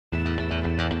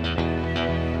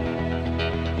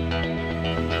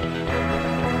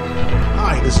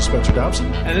Hi, this is Spencer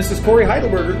Dobson. And this is Corey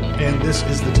Heidelberger. And this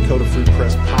is the Dakota Free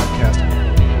Press Podcast.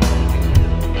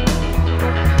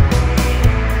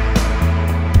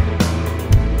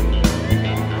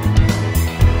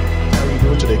 How are you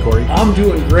doing today, Corey? I'm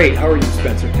doing great. How are you,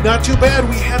 Spencer? Not too bad.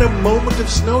 We had a moment of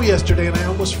snow yesterday, and I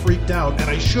almost freaked out. And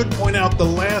I should point out, the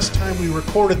last time we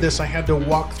recorded this, I had to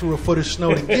walk through a foot of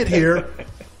snow to get here.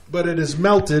 But it has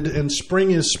melted, and spring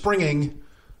is springing.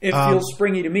 It feels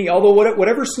springy to me. Although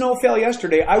whatever snow fell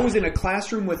yesterday, I was in a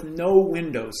classroom with no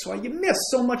windows. So you miss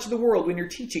so much of the world when you're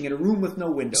teaching in a room with no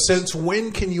windows. Since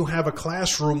when can you have a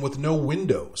classroom with no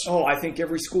windows? Oh, I think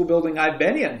every school building I've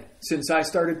been in since I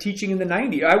started teaching in the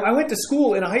 90s. I went to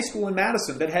school in a high school in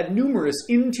Madison that had numerous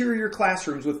interior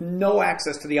classrooms with no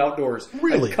access to the outdoors.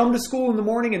 Really? I'd come to school in the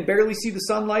morning and barely see the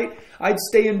sunlight. I'd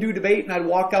stay and do debate, and I'd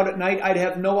walk out at night. I'd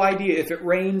have no idea if it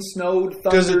rained, snowed,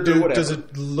 thundered, or whatever. Does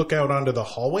it look out onto the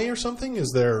hallway or something?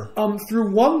 Is there... Through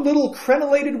one little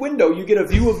crenellated window, you get a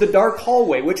view of the dark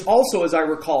hallway, which also, as I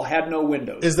recall, had no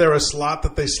windows. Is there a slot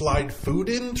that they slide food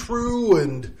in through?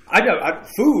 And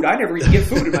food? I never even get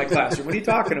food in my classroom. What are you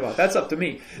talking about? That's up to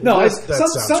me. No, that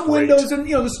some great. windows, and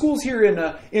the schools here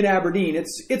in Aberdeen,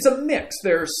 it's a mix.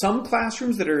 There are some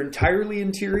classrooms that are entirely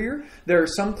interior. There are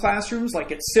some classrooms,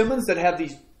 like at Simmons, that have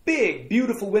these big,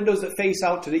 beautiful windows that face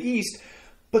out to the east.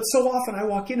 But so often I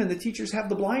walk in and the teachers have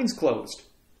the blinds closed.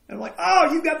 And I'm like,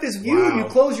 oh, you got this view, wow. And you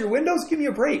close your windows? Give me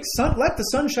a break. Let the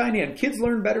sunshine in. Kids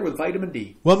learn better with vitamin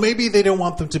D. Well, maybe they don't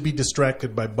want them to be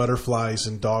distracted by butterflies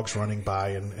and dogs running by,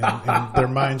 and their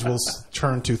minds will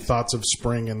turn to thoughts of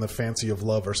spring and the fancy of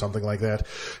love or something like that.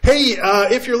 Hey,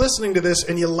 if you're listening to this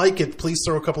and you like it, please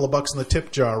throw a couple of bucks in the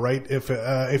tip jar, right?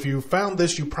 If you found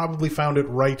this, you probably found it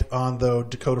right on the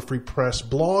Dakota Free Press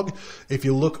blog. If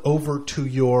you look over to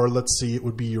your, let's see, it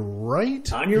would be your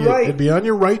right? On your right. It'd be on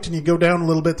your right, and you go down a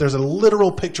little bit. There's a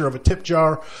literal picture of a tip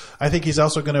jar. I think he's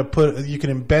also going to you can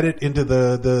embed it into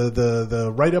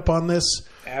the write-up on this.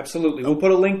 Absolutely. We'll put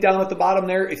a link down at the bottom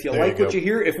there. If you like what you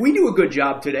hear, if we do a good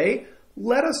job today,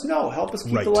 let us know. Help us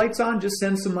keep the lights on. Just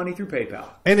send some money through PayPal.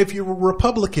 And if you're a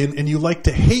Republican and you like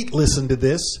to hate listen to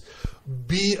this,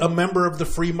 be a member of the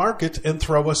free market and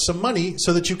throw us some money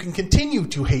so that you can continue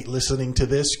to hate listening to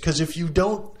this. Because if you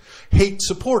don't hate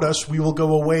support us, we will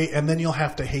go away, and then you'll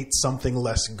have to hate something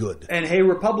less good. And hey,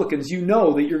 Republicans, you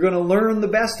know that you're going to learn the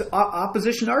best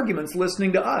opposition arguments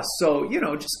listening to us. So,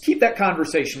 just keep that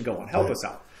conversation going. Help us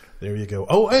out. There you go.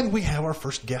 Oh, and we have our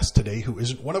first guest today who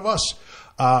isn't one of us.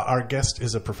 Our guest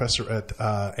is a professor at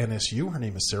NSU. Her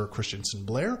name is Sara Christensen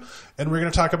Blair. And we're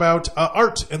going to talk about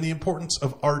art and the importance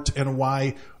of art and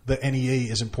why the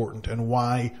NEA is important and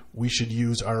why we should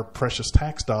use our precious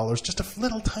tax dollars just a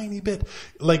little tiny bit.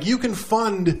 Like, you can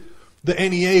fund the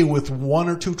NEA with 1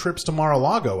 or 2 trips to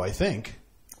Mar-a-Lago, I think.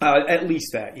 At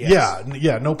least that, yes.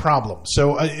 Yeah, no problem.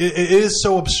 So it is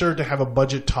so absurd to have a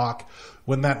budget talk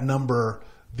when that number...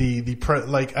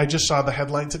 I just saw the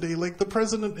headline today, like, the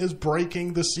president is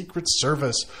breaking the Secret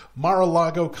Service.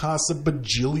 Mar-a-Lago costs $1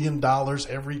 bajillion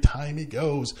every time he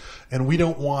goes, and we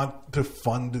don't want to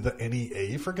fund the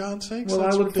NEA, for God's sakes. Well,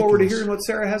 that's I look ridiculous. forward to hearing what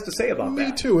Sara has to say about that.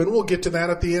 Me too, and we'll get to that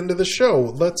at the end of the show.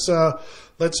 Let's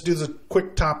do the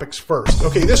quick topics first.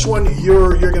 Okay, this one,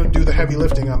 you're going to do the heavy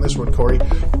lifting on this one, Corey.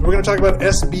 We're going to talk about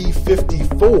SB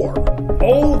 54.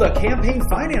 Oh, the campaign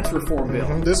finance reform bill.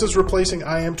 Mm-hmm. This is replacing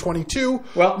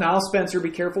IM-22. Well, now, Spencer,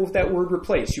 be careful with that word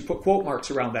replace. You put quote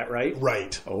marks around that, right?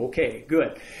 Right. Okay,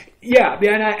 good. Yeah,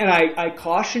 and I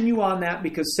caution you on that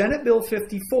because Senate Bill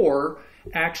 54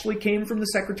 actually came from the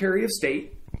Secretary of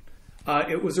State.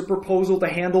 It was a proposal to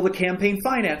handle the campaign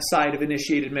finance side of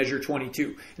Initiated Measure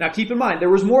 22. Now, keep in mind, there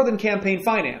was more than campaign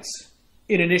finance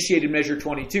in Initiated Measure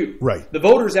 22. Right. The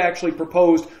voters actually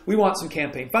proposed, we want some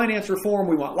campaign finance reform,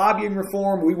 we want lobbying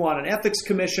reform, we want an ethics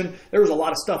commission. There was a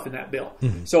lot of stuff in that bill.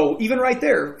 Mm-hmm. So even right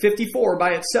there, 54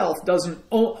 by itself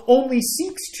only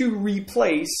seeks to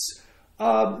replace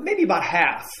maybe about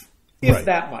half, if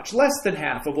that much, less than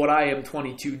half of what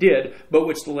IM-22 did, but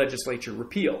which the legislature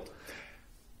repealed.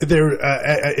 It's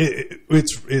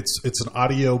an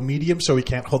audio medium, so we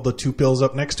can't hold the two bills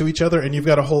up next to each other. And you've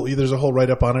got there's a whole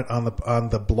write up on it on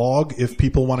the blog if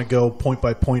people want to go point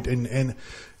by point. And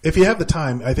if you have the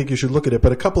time, I think you should look at it.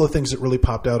 But a couple of things that really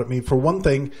popped out at me. For one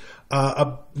thing,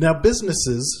 now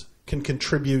businesses can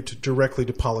contribute directly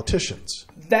to politicians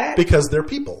because they're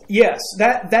people. Yes,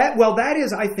 that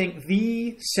is, I think,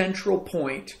 the central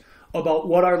point about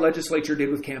what our legislature did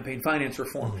with campaign finance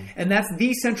reform. Mm-hmm. And that's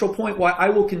the central point why I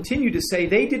will continue to say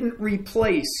they didn't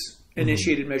replace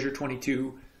Initiated Measure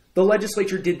 22. The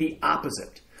legislature did the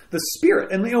opposite. the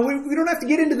spirit. And we don't have to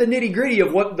get into the nitty-gritty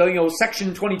of what the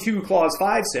Section 22, Clause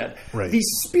 5 said. Right. The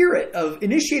spirit of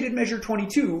Initiated Measure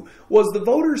 22 was the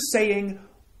voters saying,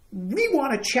 we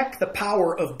want to check the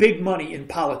power of big money in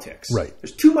politics. Right.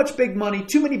 There's too much big money,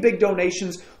 too many big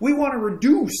donations. We want to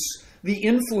reduce the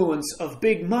influence of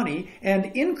big money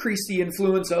and increase the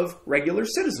influence of regular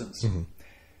citizens. Mm-hmm.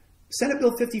 Senate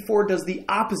Bill 54 does the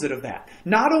opposite of that.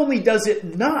 Not only does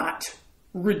it not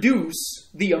reduce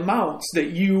the amounts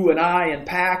that you and I and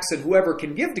PACs and whoever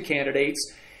can give to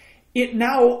candidates, it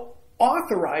now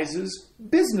authorizes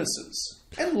businesses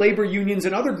and labor unions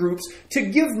and other groups to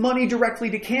give money directly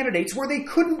to candidates where they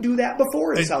couldn't do that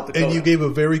before in South Dakota. And you gave a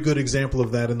very good example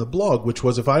of that in the blog, which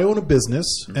was if I own a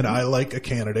business and I like a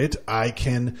candidate, I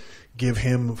can give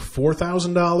him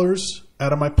 $4,000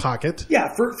 out of my pocket.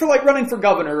 Yeah, for like running for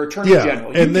governor or attorney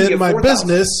general. And then my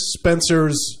business,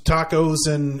 Spencer's Tacos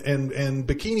and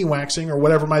Bikini Waxing or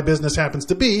whatever my business happens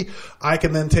to be, I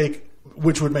can then take,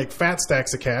 which would make fat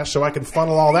stacks of cash, so I can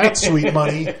funnel all that sweet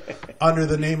money under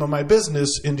the name of my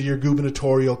business into your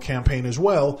gubernatorial campaign as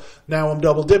well. Now I'm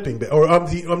double dipping, or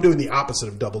I'm doing the opposite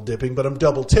of double dipping, but I'm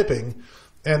double tipping.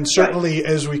 And certainly,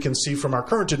 as we can see from our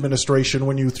current administration,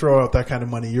 when you throw out that kind of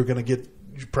money, you're going to get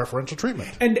preferential treatment.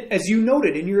 And as you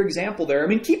noted in your example there, I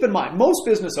mean, keep in mind, most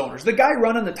business owners, the guy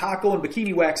running the taco and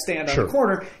bikini wax stand on the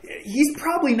corner, he's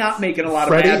probably not making a lot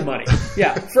of bad money.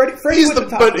 Yeah, Freddie with the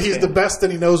taco but he's the best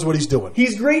and he knows what he's doing.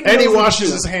 He's great. And he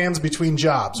washes his hands between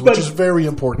jobs, which is very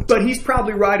important. But he's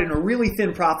probably riding a really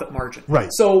thin profit margin. Right.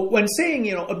 So when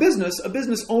saying, a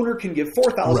business owner can give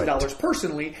 $4,000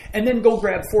 personally and then go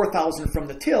grab $4,000 from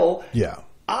the till. Yeah.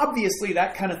 Obviously,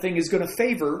 that kind of thing is going to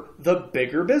favor the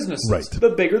bigger businesses. Right.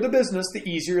 The bigger the business, the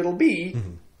easier it'll be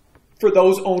for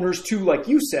those owners to, like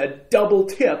you said, double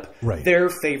tip their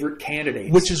favorite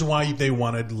candidates. Which is why they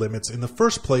wanted limits in the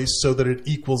first place, so that it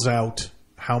equals out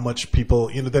how much people,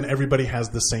 then everybody has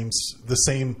the same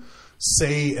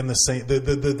say and the same,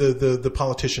 the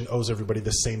politician owes everybody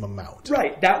the same amount.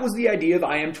 Right. That was the idea of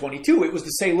IM22. It was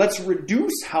to say, let's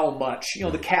reduce how much,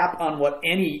 the cap on what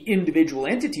any individual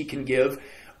entity can give,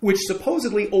 which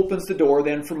supposedly opens the door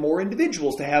then for more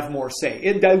individuals to have more say.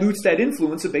 It dilutes that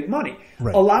influence of big money.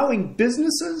 Right. Allowing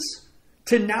businesses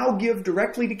to now give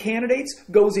directly to candidates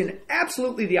goes in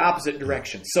absolutely the opposite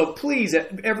direction. So please,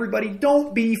 everybody,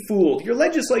 don't be fooled. Your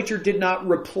legislature did not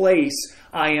replace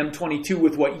IM22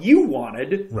 with what you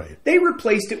wanted. Right. They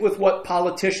replaced it with what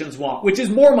politicians want, which is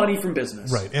more money from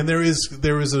business. Right. And there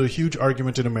is a huge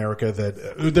argument in America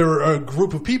that there are a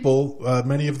group of people,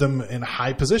 many of them in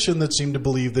high position, that seem to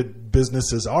believe that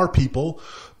businesses are people.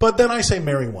 But then I say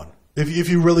marry one. If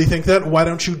you really think that, why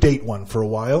don't you date one for a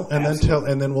while and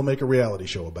then we'll make a reality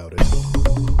show about it.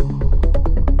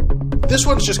 This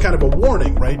one's just kind of a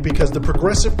warning, right? Because the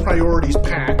Progressive Priorities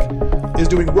PAC is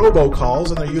doing robocalls,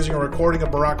 and they're using a recording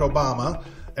of Barack Obama,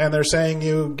 and they're saying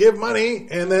you give money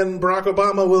and then Barack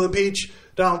Obama will impeach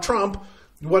Donald Trump.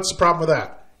 What's the problem with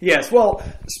that? Yes, well,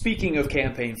 speaking of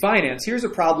campaign finance, here's a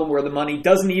problem where the money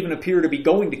doesn't even appear to be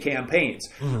going to campaigns.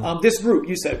 This group,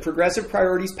 you said, Progressive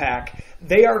Priorities PAC,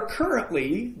 they are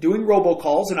currently doing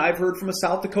robocalls, and I've heard from a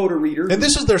South Dakota reader. And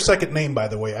this is their second name, by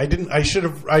the way. I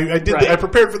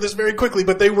prepared for this very quickly,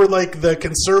 but they were like the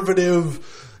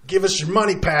conservative, give us your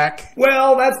money PAC.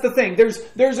 Well, that's the thing. There's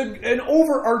an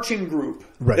overarching group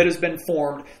that has been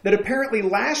formed that apparently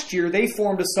last year they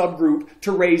formed a subgroup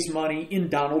to raise money in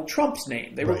Donald Trump's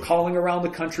name. They were calling around the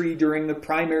country during the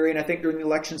primary and I think during the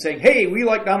election saying, hey, we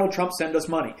like Donald Trump, send us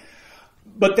money.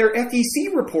 But their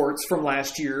FEC reports from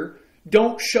last year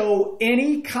don't show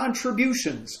any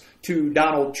contributions to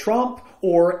Donald Trump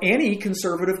or any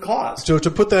conservative cause. So to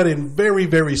put that in very,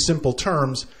 very simple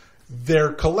terms,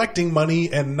 they're collecting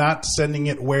money and not sending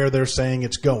it where they're saying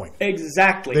it's going.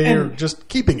 Exactly. They're just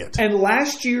keeping it. And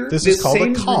last year, this is called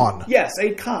a con. Group, yes,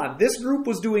 a con. This group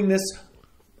was doing this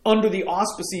under the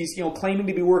auspices, claiming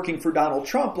to be working for Donald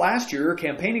Trump last year,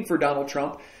 campaigning for Donald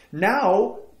Trump.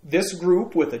 Now, this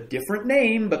group with a different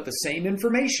name but the same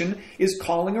information is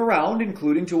calling around,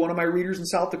 including to one of my readers in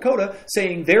South Dakota,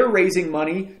 saying they're raising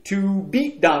money to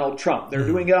beat Donald Trump. They're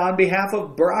doing it on behalf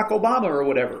of Barack Obama or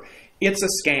whatever. It's a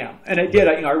scam. And it did.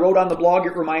 I wrote on the blog,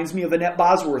 it reminds me of Annette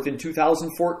Bosworth in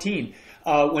 2014.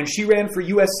 When she ran for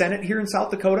U.S. Senate here in South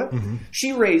Dakota,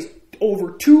 she raised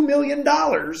over $2 million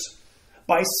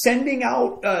by sending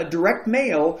out direct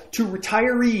mail to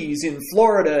retirees in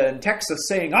Florida and Texas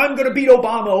saying, I'm going to beat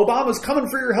Obama. Obama's coming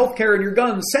for your health care and your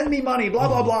guns. Send me money, blah,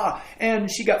 blah, blah. And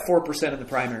she got 4% in the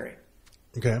primary.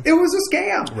 Okay. It was a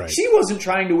scam. Right. She wasn't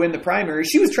trying to win the primary.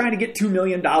 She was trying to get $2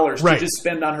 million to just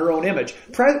spend on her own image.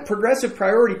 Progressive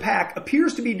Priority PAC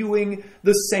appears to be doing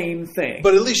the same thing.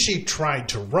 But at least she tried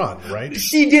to run, right?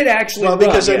 She did actually run,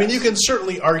 because, I yes. mean, you can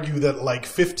certainly argue that like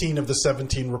 15 of the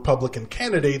 17 Republican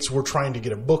candidates were trying to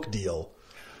get a book deal.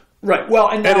 Right. Well,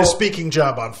 and now, a speaking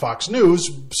job on Fox News,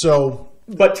 so...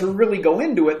 But to really go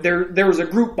into it, there was a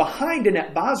group behind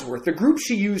Annette Bosworth, the group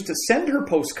she used to send her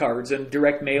postcards and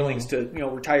direct mailings to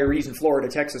retirees in Florida,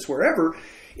 Texas, wherever,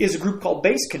 is a group called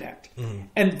Base Connect.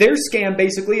 And their scam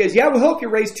basically is, we hope you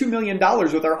raise $2 million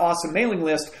with our awesome mailing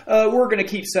list. We're going to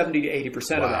keep 70 to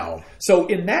 80% of that. So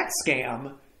in that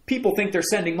scam, people think they're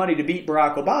sending money to beat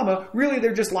Barack Obama. Really,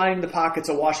 they're just lining the pockets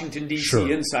of Washington, D.C.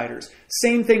 insiders.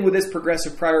 Same thing with this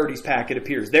Progressive Priorities PAC, it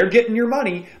appears. They're getting your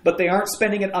money, but they aren't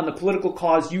spending it on the political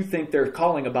cause you think they're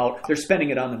calling about. They're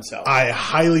spending it on themselves. I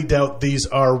highly doubt these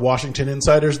are Washington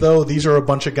insiders, though. These are a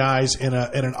bunch of guys in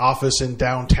an office in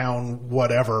downtown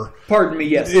whatever. Pardon me,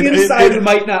 yes. Insider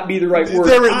might not be the right word.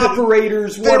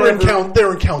 Operators, whatever.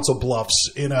 They're in Council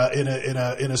Bluffs in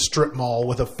a strip mall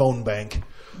with a phone bank.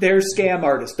 They're scam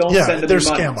artists. Don't send them your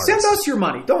money. Scam artists. Send us your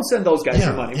money. Don't send those guys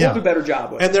your money. We'll do a better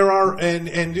job with it. And there are,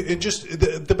 and just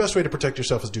the best way to protect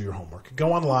yourself is do your homework.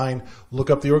 Go online, look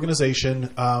up the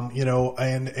organization,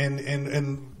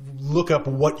 and look up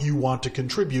what you want to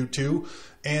contribute to,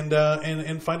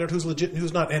 and find out who's legit and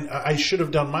who's not. And I should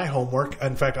have done my homework.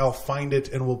 In fact, I'll find it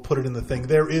and we'll put it in the thing.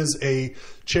 There is a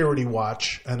charity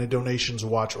watch and a donations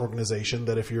watch organization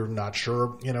that if you're not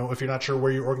sure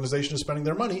where your organization is spending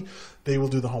their money, they will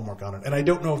do the homework on it. And I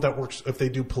don't know if that works, if they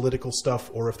do political stuff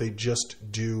or if they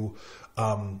just do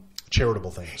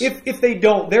charitable things. If they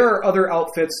don't, there are other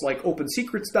outfits like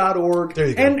OpenSecrets.org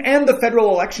and the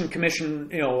Federal Election Commission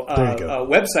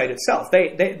website itself.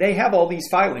 They have all these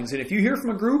filings, and if you hear from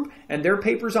a group and their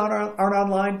papers aren't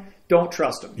online, don't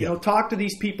trust them. Talk to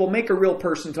these people, make a real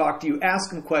person talk to you, ask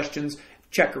them questions,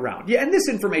 check around. And this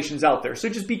information's out there, so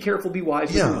just be careful, be wise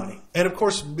with your money. And of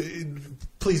course,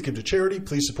 please give to charity.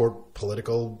 Please support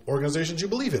political organizations you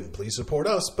believe in. Please support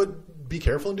us, but be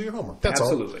careful and do your homework. That's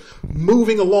Absolutely. all.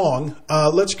 Moving along,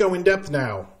 let's go in depth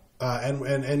now,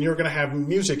 and you're going to have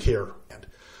music here.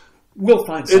 We'll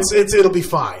find something. It'll be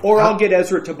fine. Or I'll get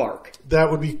Ezra to bark. That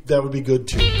would be good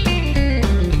too.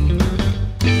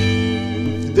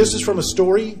 This is from a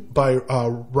story by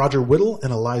Roger Whittle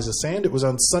and Eliza Sand. It was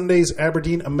on Sunday's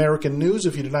Aberdeen American News.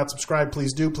 If you did not subscribe,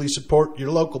 please do. Please support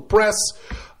your local press.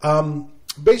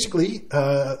 Basically,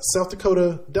 South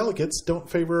Dakota delegates don't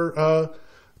favor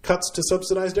cuts to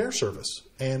subsidized air service.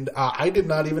 And I did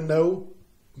not even know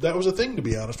that was a thing, to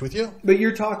be honest with you. But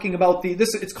you're talking about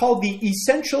it's called the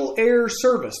Essential Air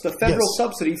Service, the federal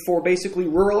subsidy for basically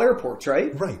rural airports,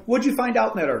 right? Right. What'd you find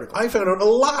out in that article? I found out a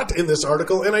lot in this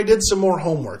article, and I did some more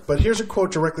homework. But here's a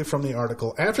quote directly from the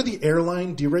article. After the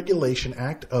Airline Deregulation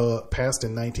Act passed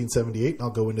in 1978, and I'll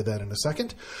go into that in a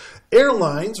second,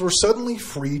 airlines were suddenly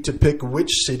free to pick which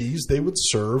cities they would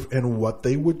serve and what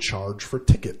they would charge for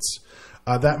tickets.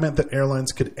 That meant that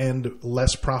airlines could end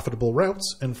less profitable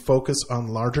routes and focus on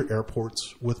larger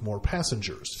airports with more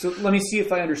passengers. So let me see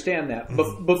if I understand that.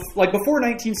 Like before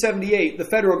 1978, the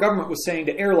federal government was saying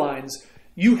to airlines,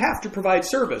 you have to provide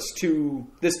service to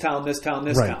this town, this town,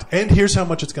 this town. And here's how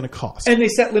much it's going to cost. And they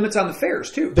set limits on the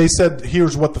fares, too. They said,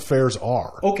 here's what the fares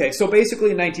are. Okay, so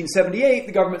basically in 1978,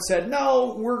 the government said,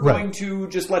 no, we're going to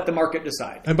just let the market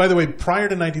decide. And by the way, prior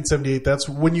to 1978, that's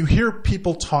when you hear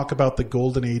people talk about the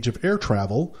golden age of air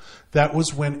travel, that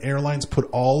was when airlines put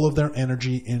all of their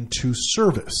energy into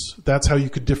service. That's how you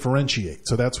could differentiate.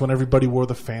 So that's when everybody wore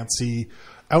the fancy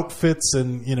outfits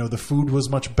and, the food was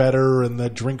much better and the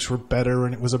drinks were better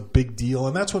and it was a big deal.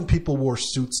 And that's when people wore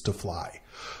suits to fly.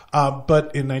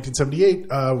 But in 1978,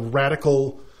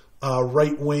 radical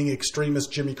right-wing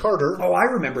extremist Jimmy Carter. Oh, I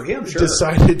remember him, sure.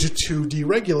 Decided to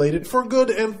deregulate it for good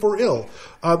and for ill.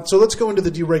 So let's go into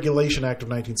the Deregulation Act of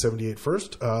 1978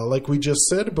 first. Like we just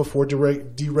said, before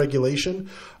deregulation,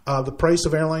 the price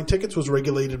of airline tickets was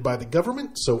regulated by the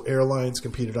government, so airlines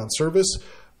competed on service.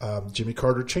 Jimmy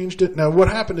Carter changed it. Now, what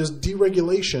happened is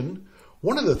deregulation,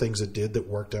 one of the things it did that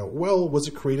worked out well was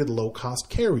it created low-cost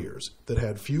carriers that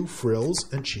had few frills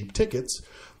and cheap tickets.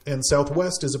 And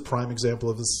Southwest is a prime example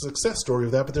of the success story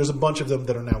of that, but there's a bunch of them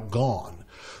that are now gone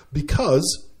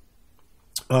because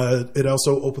it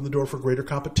also opened the door for greater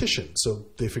competition. So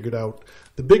they figured out,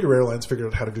 the bigger airlines figured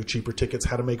out how to do cheaper tickets,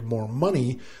 how to make more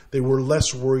money. They were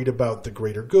less worried about the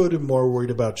greater good and more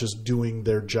worried about just doing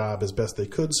their job as best they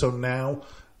could. So now,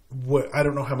 I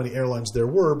don't know how many airlines there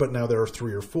were, but now there are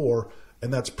 3 or 4,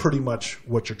 and that's pretty much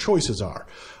what your choices are.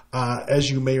 As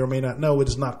you may or may not know, it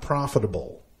is not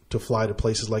profitable to fly to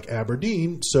places like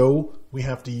Aberdeen, so we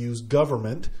have to use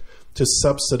government to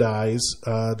subsidize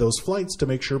those flights to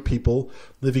make sure people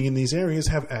living in these areas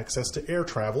have access to air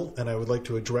travel. And I would like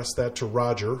to address that to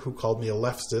Roger, who called me a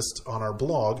leftist on our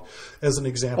blog, as an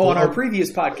example. On our previous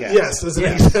podcast. Yes, as an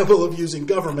example of using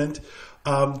government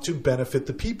to benefit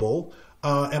the people.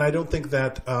 And I don't think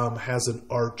that has an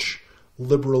arch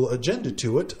liberal agenda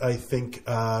to it. I think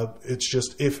it's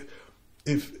just if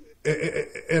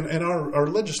our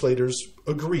legislators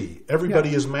agree.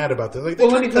 Everybody is mad about that. Like, well,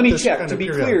 let me check. To be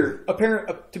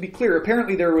clear,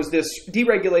 apparently there was this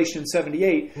deregulation in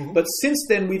 78, but since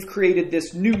then we've created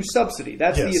this new subsidy.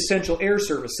 That's the Essential Air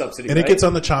Service subsidy. And it gets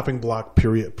on the chopping block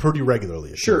pretty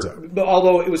regularly. Sure. But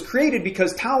although it was created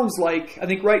because towns like, I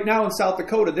think right now in South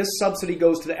Dakota, this subsidy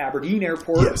goes to the Aberdeen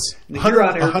airport. Yes.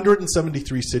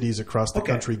 173 cities across the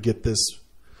country get this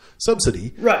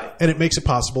subsidy, right? And it makes it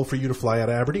possible for you to fly out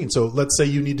of Aberdeen. So let's say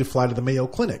you need to fly to the Mayo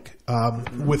Clinic.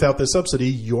 Without this subsidy,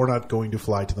 you're not going to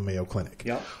fly to the Mayo Clinic.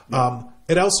 Yep.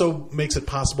 It also makes it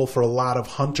possible for a lot of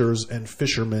hunters and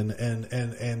fishermen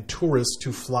and tourists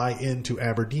to fly into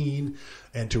Aberdeen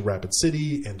and to Rapid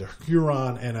City and to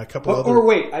Huron and a couple other... Or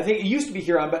wait, I think it used to be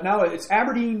Huron, but now it's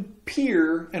Aberdeen,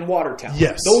 Pierre, and Watertown.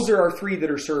 Yes. Those are our three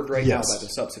that are served right now by the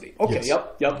subsidy. Okay,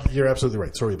 yep. You're absolutely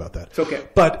right. Sorry about that. It's okay.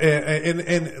 But,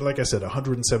 and like I said,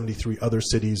 173 other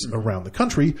cities around the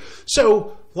country.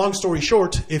 So, long story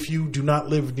short, if you do not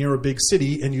live near a big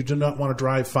city and you do not want to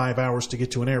drive 5 hours to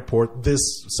get to an airport, this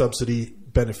subsidy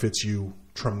benefits you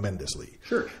tremendously.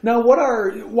 Sure. Now,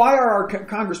 why are our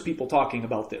Congress people talking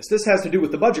about this? This has to do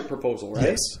with the budget proposal, right?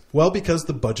 Yes. Well, because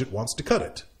the budget wants to cut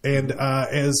it. And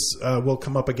as will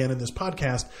come up again in this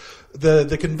podcast,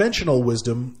 the conventional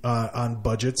wisdom on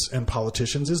budgets and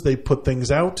politicians is they put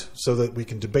things out so that we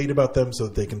can debate about them, so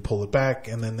that they can pull it back,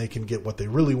 and then they can get what they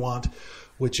really want,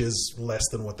 which is less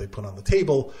than what they put on the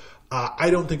table. I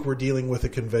don't think we're dealing with a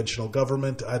conventional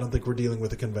government. I don't think we're dealing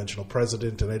with a conventional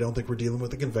president, and I don't think we're dealing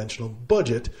with a conventional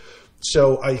budget.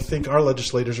 So I think our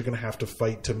legislators are going to have to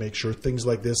fight to make sure things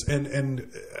like this and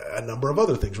a number of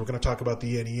other things. We're going to talk about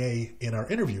the NEA in our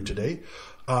interview today.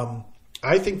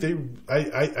 I think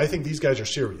these guys are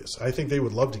serious. I think they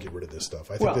would love to get rid of this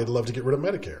stuff. I think they'd love to get rid of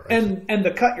Medicare. And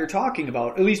the cut you're talking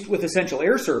about, at least with Essential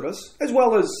Air Service, as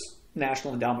well as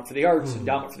National Endowment for the Arts,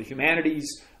 Endowment for the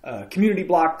Humanities, community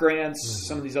block grants,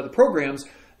 some of these other programs,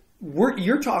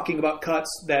 you're talking about cuts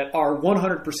that are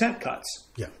 100% cuts.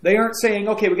 Yeah. They aren't saying,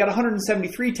 okay, we got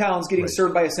 173 towns getting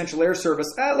served by Essential Air Service.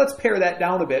 Let's pare that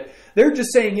down a bit. They're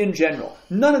just saying in general,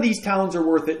 none of these towns are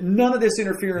worth it. None of this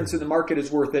interference in the market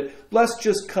is worth it. Let's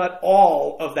just cut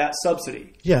all of that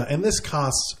subsidy. Yeah, and this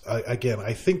costs, again,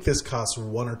 I think this costs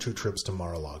 1 or 2 trips to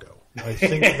Mar-a-Lago. I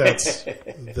think that's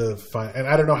and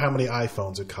I don't know how many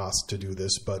iPhones it costs to do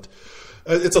this, but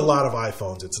it's a lot of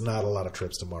iPhones. It's not a lot of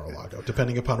trips to Mar-a-Lago,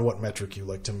 depending upon what metric you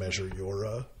like to measure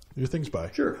your things by.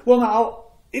 Sure. Well, now,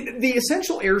 the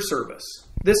Essential Air Service,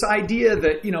 this idea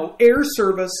that, air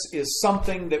service is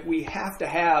something that we have to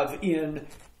have in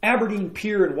Aberdeen,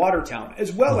 Pierre, and Watertown,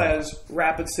 as well as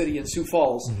Rapid City and Sioux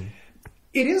Falls,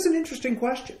 it is an interesting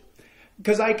question.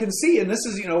 Because I can see, and this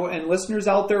is, and listeners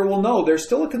out there will know, there's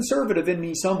still a conservative in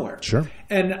me somewhere. Sure.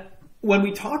 And when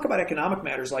we talk about economic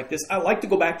matters like this, I like to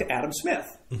go back to Adam Smith.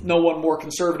 No one more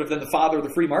conservative than the father of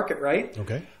the free market, right?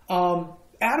 Okay.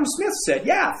 Adam Smith said,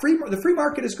 the free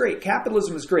market is great.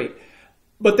 Capitalism is great.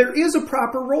 But there is a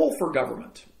proper role for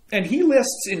government. And he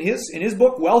lists in his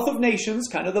book, Wealth of Nations,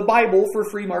 kind of the Bible for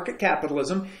free market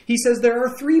capitalism, he says there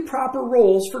are 3 proper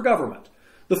roles for government.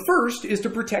 The first is to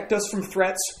protect us from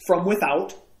threats from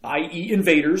without, i.e.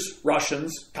 invaders,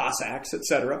 Russians, Cossacks,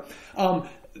 etc.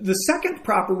 The second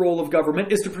proper role of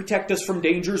government is to protect us from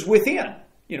dangers within.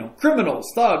 Criminals,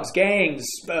 thugs, gangs,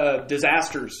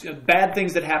 disasters, bad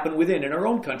things that happen within in our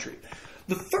own country.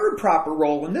 The third proper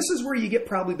role, and this is where you get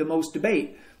probably the most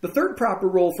debate, the third proper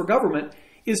role for government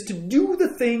is to do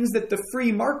the things that the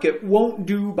free market won't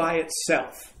do by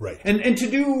itself. Right. And to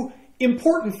do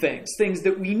important things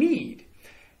that we need.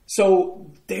 So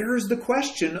there's the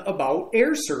question about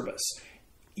air service.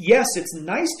 Yes, it's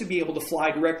nice to be able to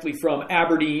fly directly from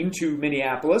Aberdeen to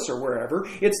Minneapolis or wherever.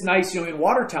 It's nice, in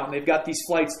Watertown, they've got these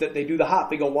flights that they do the hop.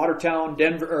 They go Watertown,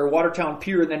 Denver, or Watertown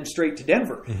Pier, and then straight to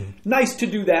Denver. Nice to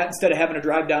do that instead of having to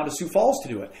drive down to Sioux Falls to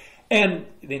do it. And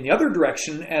in the other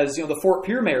direction, as the Fort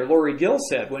Pierre mayor, Lori Gill,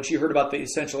 said when she heard about the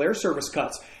Essential Air Service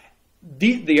cuts,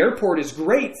 the airport is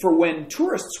great for when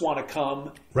tourists want to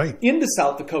come into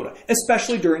South Dakota,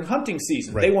 especially during hunting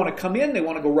season. They want to come in, they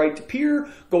want to go right to Pierre,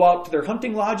 go out to their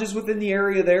hunting lodges within the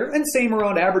area there, and same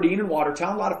around Aberdeen and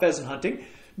Watertown, a lot of pheasant hunting.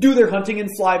 do their hunting and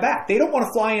fly back. They don't want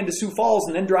to fly into Sioux Falls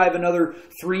and then drive another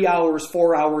 3 hours,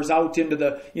 4 hours out into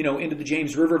the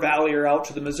James River Valley or out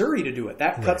to the Missouri to do it.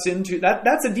 That cuts into that.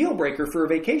 That's a deal breaker for a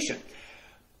vacation.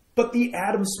 But the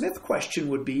Adam Smith question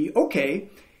would be, okay,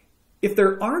 if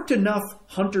there aren't enough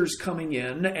hunters coming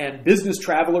in and business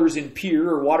travelers in Pierre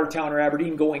or Watertown or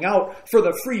Aberdeen going out for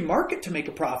the free market to make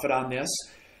a profit on this,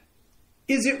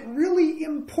 is it really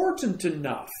important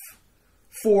enough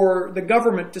for the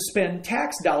government to spend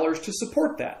tax dollars to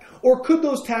support that? Or could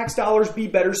those tax dollars be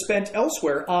better spent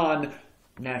elsewhere on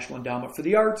National Endowment for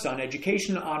the Arts, on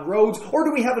education, on roads? Or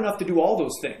do we have enough to do all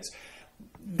those things?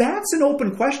 That's an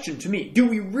open question to me. Do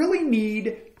we really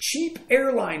need cheap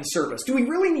airline service? Do we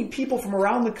really need people from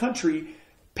around the country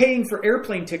paying for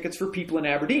airplane tickets for people in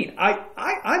Aberdeen?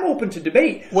 I'm open to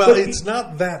debate. Well, it's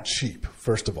not that cheap,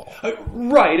 first of all.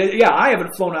 Right. Yeah, I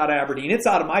haven't flown out of Aberdeen. It's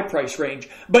out of my price range.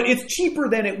 But it's cheaper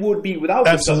than it would be without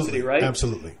the subsidy, right?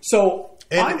 Absolutely. So,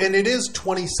 and it is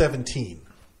 2017.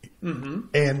 Mm-hmm.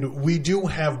 And we do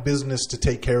have business to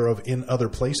take care of in other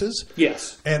places.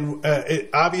 Yes. And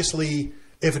obviously,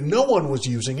 if no one was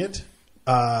using it,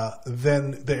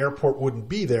 then the airport wouldn't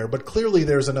be there. But clearly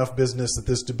there's enough business that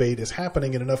this debate is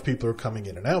happening and enough people are coming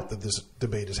in and out that this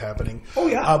debate is happening. Oh,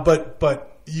 yeah.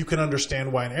 But you can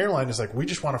understand why an airline is like, we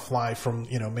just want to fly from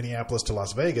Minneapolis to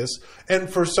Las Vegas. And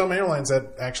for some airlines,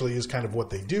 that actually is kind of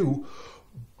what they do.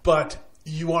 But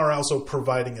you are also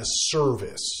providing a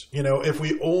service. If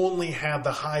we only had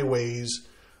the highways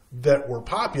that were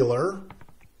popular,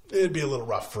 it'd be a little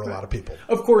rough for a lot of people.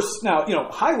 Of course, now,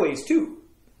 highways too.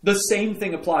 The same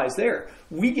thing applies there.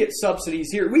 We get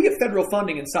subsidies here. We get federal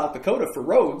funding in South Dakota for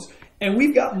roads, and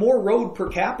we've got more road per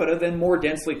capita than more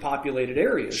densely populated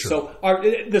areas. Sure. So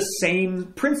the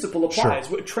same principle applies.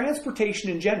 Sure.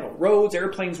 Transportation in general, roads,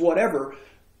 airplanes, whatever,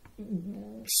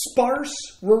 sparse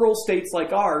rural states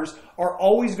like ours are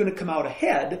always going to come out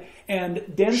ahead, and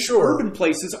dense urban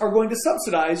places are going to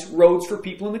subsidize roads for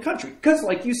people in the country. Because,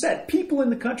 like you said, people in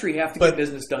the country have to get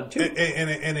business done too.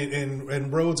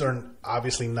 And roads are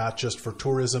obviously not just for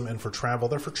tourism and for travel.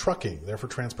 They're for trucking. They're for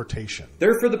transportation.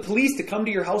 They're for the police to come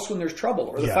to your house when there's trouble,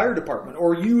 or the fire department,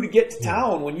 or you to get to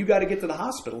town when you got to get to the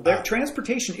hospital.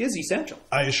 Transportation is essential.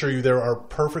 I assure you there are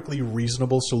perfectly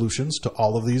reasonable solutions to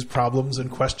all of these problems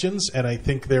and questions, and I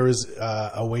think there is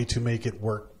a way to make it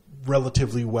work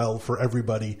relatively well for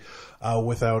everybody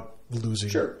without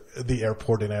losing the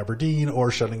airport in Aberdeen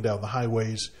or shutting down the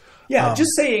highways. Yeah,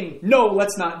 just saying, no,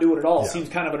 let's not do it at all seems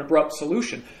kind of an abrupt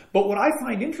solution. But what I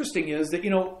find interesting is that,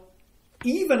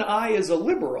 even I as a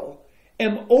liberal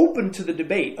am open to the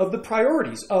debate of the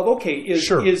priorities of, okay,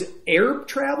 is air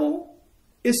travel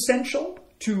essential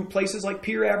to places like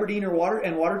Pierre, Aberdeen, or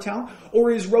Watertown, or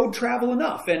is road travel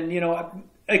enough? And,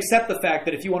 accept the fact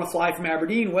that if you want to fly from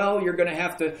Aberdeen, well, you're going to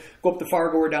have to go up to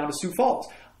Fargo or down to Sioux Falls.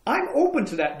 I'm open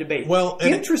to that debate. Well,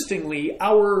 interestingly,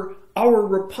 our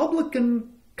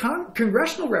Republican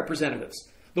congressional representatives,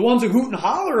 the ones who hoot and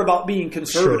holler about being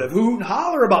conservative, who hoot and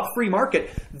holler about free market,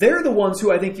 they're the ones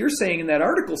who I think you're saying in that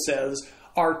article says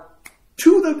are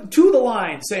to the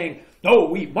line saying, no,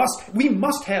 we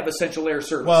must have essential air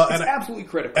service. Well, it's absolutely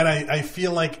critical. And I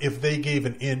feel like if they gave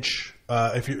an inch,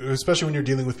 especially when you're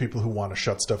dealing with people who want to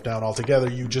shut stuff down altogether,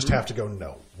 you just have to go,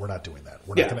 no, we're not doing that.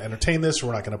 We're not going to entertain this.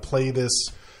 We're not going to play this.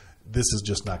 This is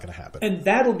just not going to happen. And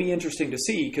that'll be interesting to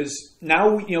see because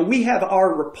now we have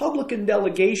our Republican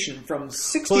delegation from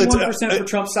 61% for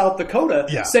Trump South Dakota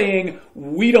saying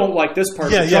we don't like this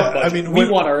part of the Trump budget. I mean, we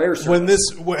want our air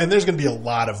service. And there's going to be a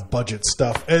lot of budget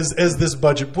stuff as this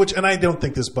budget, and I don't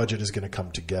think this budget is going to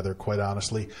come together, quite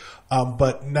honestly.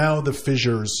 But now the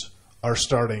fissures are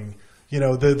starting.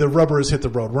 The rubber has hit the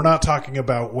road. We're not talking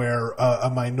about where a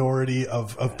minority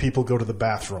of people go to the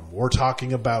bathroom. We're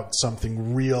talking about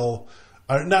something real,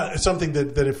 not something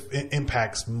that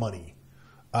impacts money,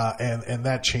 and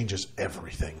that changes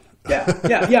everything.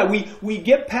 We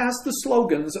get past the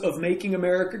slogans of making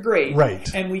America great,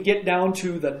 right? And we get down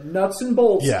to the nuts and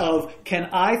bolts of can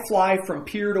I fly from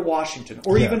Pierre to Washington,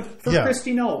 or even for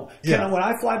Christy Nome? When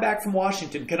I fly back from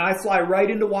Washington, can I fly right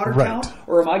into Watertown,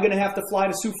 or am I going to have to fly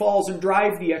to Sioux Falls and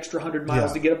drive the extra 100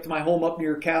 miles to get up to my home up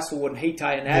near Castlewood and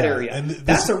Hayti in that area? And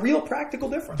that's a real practical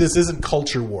difference. This isn't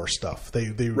culture war stuff.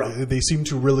 They seem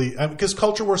to really because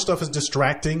culture war stuff is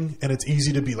distracting, and it's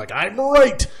easy to be like I'm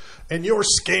right. And you're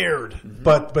scared,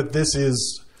 but this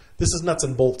is nuts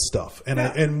and bolts stuff.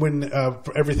 And when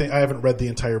everything, I haven't read the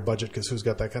entire budget because who's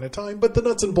got that kind of time? But the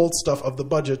nuts and bolts stuff of the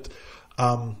budget,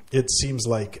 it seems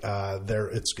like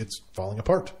it's falling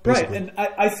apart. Basically. Right,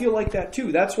 and I feel like that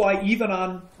too. That's why even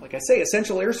on, like I say,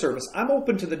 essential air service, I'm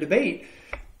open to the debate.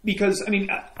 because, I mean,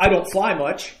 I don't fly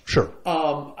much. Sure.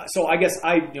 So I guess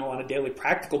on a daily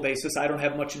practical basis, I don't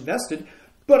have much invested.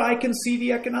 But I can see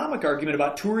the economic argument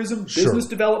about tourism, business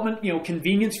development,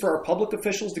 convenience for our public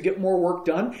officials to get more work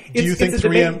done. Do you think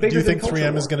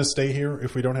 3M is going to stay here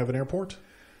if we don't have an airport?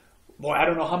 Boy, I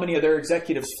don't know how many of their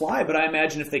executives fly, but I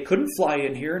imagine if they couldn't fly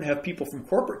in here and have people from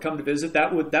corporate come to visit,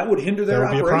 that would hinder their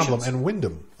operations. That would be a problem. And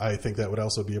Wyndham, I think that would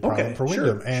also be a problem for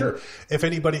Wyndham. If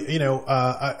anybody,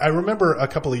 I remember a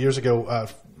couple of years ago,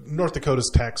 North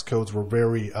Dakota's tax codes were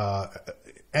very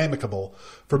amicable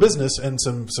for business, and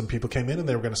some people came in and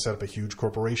they were going to set up a huge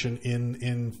corporation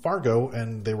in Fargo,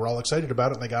 and they were all excited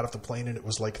about it, and they got off the plane and it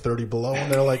was like 30 below,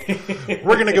 and they're like,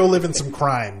 we're going to go live in some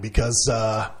crime because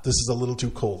this is a little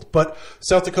too cold. But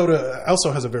South Dakota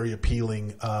also has a very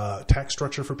appealing tax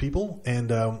structure for people, and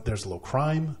there's low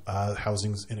crime,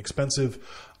 housing's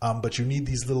inexpensive, but you need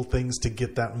these little things to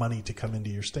get that money to come into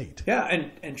your state. Yeah,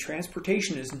 and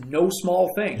transportation is no small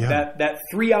thing. Yeah. That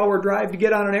 3-hour drive to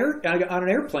get on an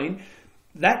airplane,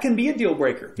 that can be a deal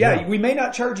breaker. Yeah, we may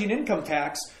not charge you an income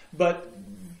tax, but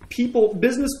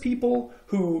business people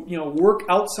who work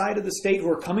outside of the state,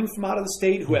 who are coming from out of the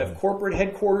state, who have corporate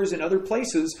headquarters in other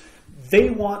places, they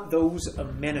want those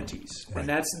amenities, and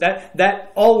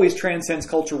that always transcends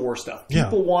culture war stuff.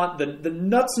 People want the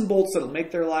nuts and bolts that'll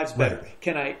make their lives better.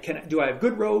 Do I have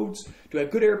good roads? Do I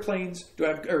have good airplanes? Do I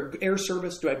have air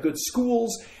service? Do I have good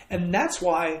schools? And that's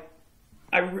why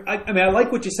I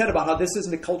like what you said about how this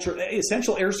isn't a culture.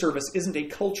 Essential air service isn't a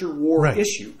culture war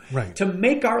issue. Right. To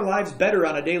make our lives better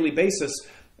on a daily basis,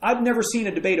 I've never seen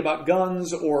a debate about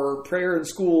guns or prayer in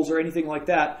schools or anything like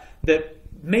that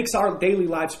makes our daily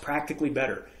lives practically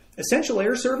better. Essential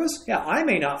air service, I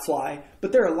may not fly,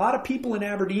 but there are a lot of people in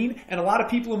Aberdeen and a lot of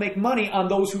people who make money on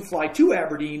those who fly to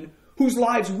Aberdeen whose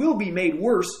lives will be made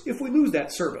worse if we lose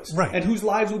that service. Right. And whose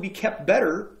lives will be kept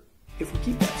better if we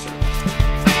keep that service.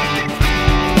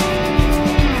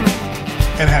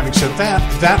 And having said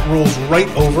that, that rolls right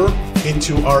over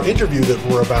into our interview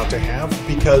that we're about to have,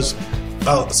 because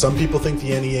some people think the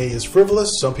NEA is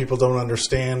frivolous. Some people don't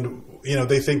understand.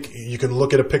 They think you can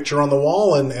look at a picture on the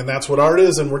wall and that's what art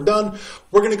is, and we're done.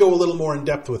 We're going to go a little more in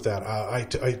depth with that.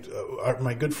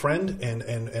 My good friend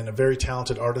and a very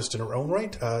talented artist in her own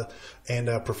right, and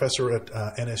a professor at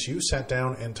NSU sat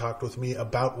down and talked with me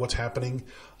about what's happening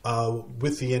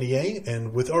with the NEA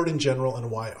and with art in general, and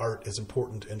why art is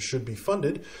important and should be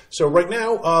funded. So right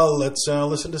now, let's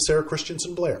listen to Sara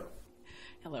Christensen Blair.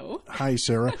 Hello. Hi,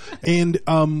 Sara. And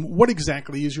what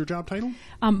exactly is your job title?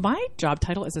 My job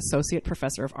title is Associate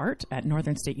Professor of Art at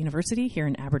Northern State University here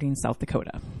in Aberdeen, South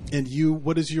Dakota. And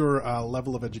what is your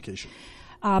level of education?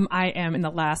 I am in the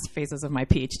last phases of my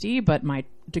PhD, but my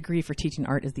degree for teaching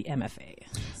art is the MFA,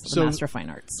 so the Master of Fine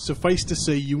Arts. Suffice to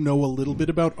say, you know a little bit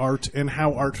about art and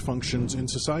how art functions in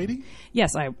society?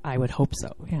 Yes, I would hope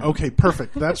so. Yeah. Okay,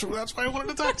 perfect. That's why I wanted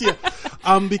to talk to you.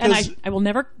 Because and I will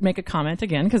never make a comment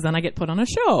again, because then I get put on a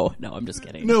show. No, I'm just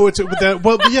kidding. No,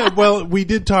 well, we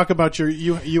did talk about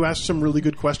you asked some really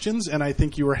good questions, and I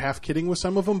think you were half kidding with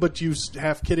some of them, but you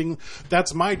half kidding.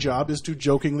 That's my job, is to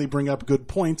jokingly bring up good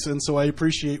points, and so I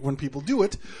appreciate when people do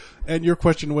it. And your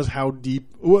question was how deep,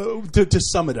 to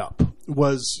sum it up,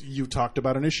 was you talked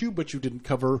about an issue, but you didn't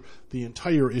cover the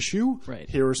entire issue. Right.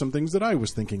 Here are some things that I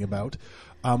was thinking about,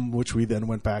 which we then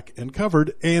went back and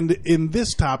covered. And in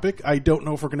this topic, I don't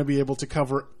know if we're going to be able to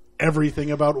cover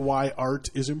everything about why art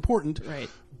is important. Right.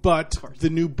 But the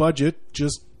new budget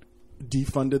just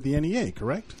defunded the NEA,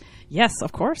 correct? Yes,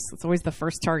 of course. It's always the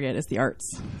first target is the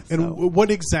arts. And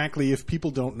what exactly, if people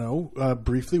don't know,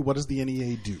 briefly, what does the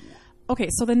NEA do? Okay,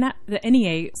 so the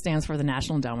NEA stands for the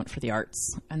National Endowment for the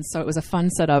Arts. And so it was a fund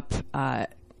set up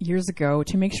years ago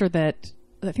to make sure that,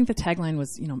 I think the tagline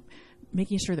was,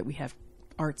 making sure that we have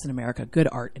arts in America, good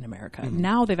art in America. Mm-hmm.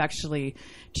 Now they've actually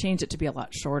changed it to be a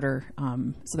lot shorter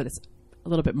so that it's a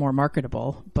little bit more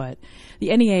marketable. But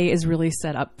the NEA is really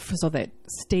set up so that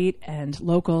state and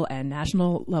local and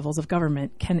national levels of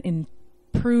government can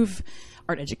improve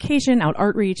art education, art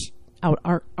outreach,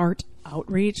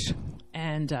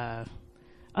 and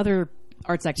other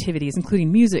arts activities, including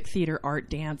music, theater, art,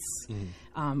 dance,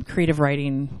 creative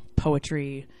writing,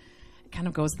 poetry. It kind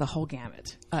of goes the whole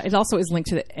gamut. It also is linked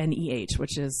to the NEH,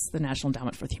 which is the National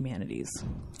Endowment for the Humanities.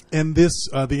 And this,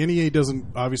 the NEA doesn't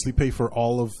obviously pay for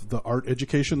all of the art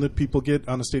education that people get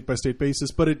on a state-by-state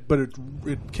basis, but it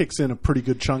kicks in a pretty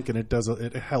good chunk, and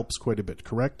it helps quite a bit,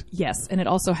 correct? Yes, and it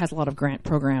also has a lot of grant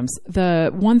programs.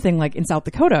 The one thing, like in South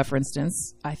Dakota, for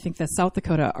instance, I think the South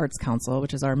Dakota Arts Council,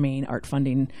 which is our main art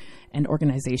funding and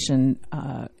organization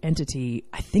entity,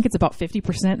 I think it's about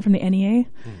 50% from the NEA.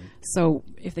 Mm-hmm. So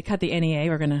if they cut the NEA,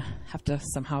 we're going to have to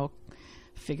somehow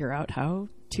figure out how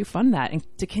to fund that and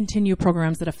to continue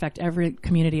programs that affect every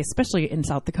community, especially in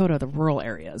South Dakota, the rural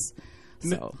areas.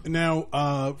 So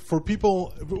now, for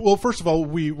people, well, first of all,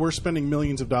 we're spending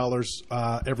millions of dollars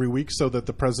every week so that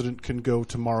the president can go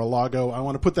to Mar-a-Lago. I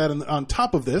want to put that on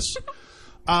top of this.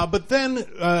 But then,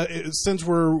 since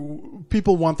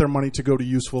people want their money to go to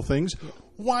useful things,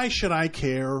 why should I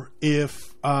care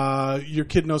if your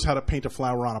kid knows how to paint a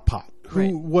flower on a pot?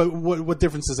 Right. What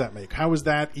difference does that make? How is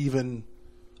that even?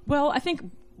 Well, I think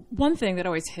one thing that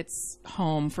always hits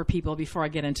home for people before I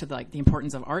get into the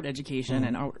importance of art education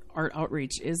and art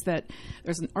outreach is that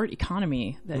there's an art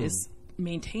economy that is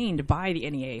maintained by the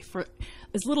NEA for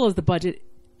as little as the budget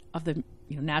of the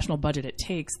national budget it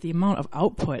takes. The amount of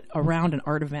output around an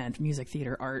art event, music,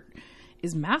 theater, art,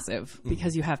 is massive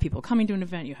because you have people coming to an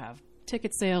event, you have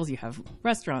ticket sales, you have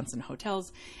restaurants and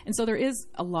hotels, and so there is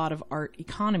a lot of art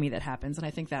economy that happens. And I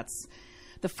think that's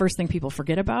the first thing people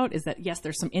forget about, is that yes,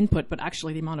 there's some input, but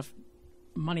actually the amount of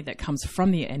money that comes from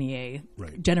the NEA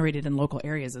generated in local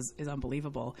areas is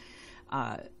unbelievable.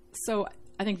 So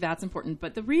I think that's important.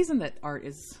 But the reason that art,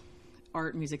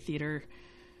 music, theater,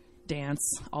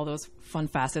 dance, all those fun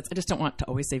facets, I just don't want to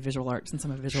always say visual art since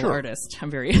I'm a visual artist. I'm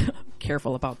very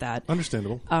careful about that.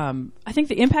 Understandable. I think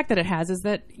the impact that it has is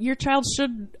that your child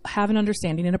should have an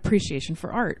understanding and appreciation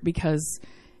for art, because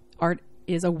art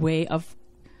is a way of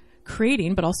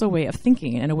creating, but also a way of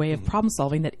thinking and a way of problem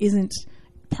solving that isn't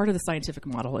part of the scientific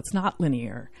model. It's not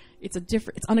linear. It's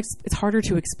it's harder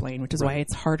to explain, which is why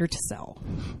it's harder to sell.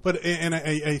 But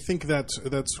I think that's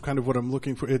kind of what I'm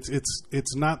looking for.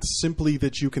 It's not simply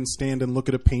that you can stand and look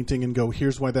at a painting and go,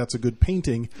 here's why that's a good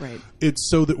painting. Right. It's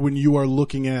so that when you are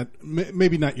looking at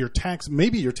maybe not your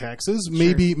maybe your taxes,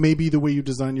 maybe the way you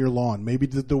design your lawn, maybe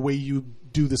the way you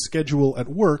do the schedule at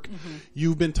work,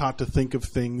 you've been taught to think of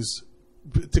things,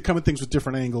 to come at things with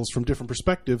different angles from different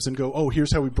perspectives and go, oh,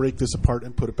 here's how we break this apart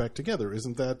and put it back together.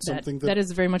 Isn't that something that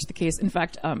is very much the case? In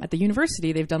fact, at the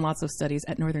university, they've done lots of studies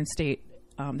at Northern State.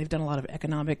 They've done a lot of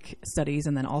economic studies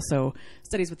and then also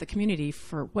studies with the community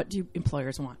for what do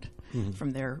employers want from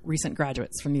their recent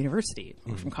graduates from the university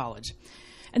or from college.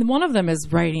 And one of them is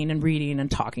writing and reading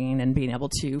and talking and being able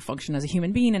to function as a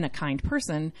human being and a kind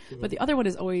person. But the other one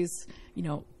is always,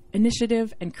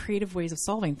 initiative and creative ways of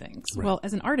solving things. Right. Well,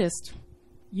 as an artist,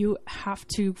 you have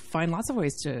to find lots of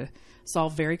ways to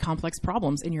solve very complex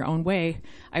problems in your own way.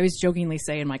 I always jokingly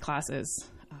say in my classes,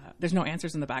 there's no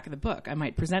answers in the back of the book. I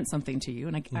might present something to you,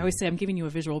 and I always say I'm giving you a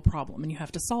visual problem, and you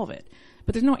have to solve it.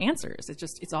 But there's no answers.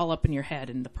 It's all up in your head,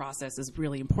 and the process is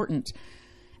really important.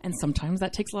 And sometimes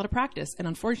that takes a lot of practice. And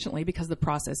unfortunately, because the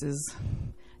process is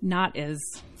not as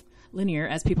linear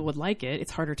as people would like it,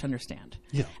 it's harder to understand.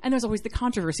 Yeah. And there's always the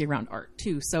controversy around art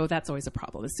too, so that's always a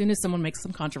problem. As soon as someone makes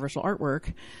some controversial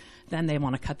artwork, then they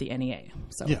want to cut the NEA.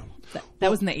 So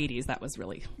that was in the 80s. That was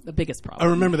really the biggest problem.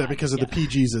 I remember that because of the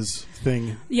PG's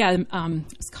thing. Yeah,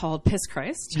 it's called Piss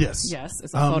Christ. Yes. Yes,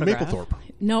 it's a photograph. Mapplethorpe.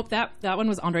 Nope, that one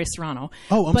was Andre Serrano.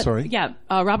 Oh, I'm sorry. Yeah,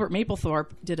 Robert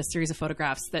Mapplethorpe did a series of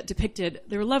photographs that depicted,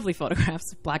 they were lovely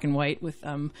photographs, black and white, with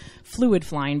fluid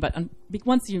flying, but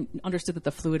once you understood that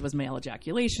the fluid was male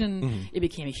ejaculation, it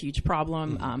became a huge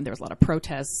problem. There was a lot of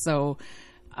protests, so...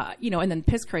 and then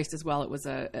Piss Christ as well. It was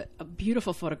a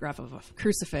beautiful photograph of a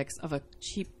crucifix, of a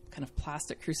cheap kind of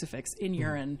plastic crucifix in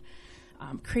urine,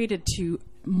 created to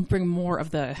bring more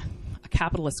of a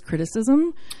capitalist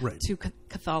criticism to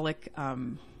Catholic,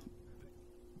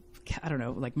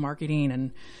 like marketing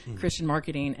and Christian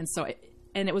marketing. And so,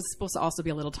 it was supposed to also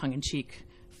be a little tongue-in-cheek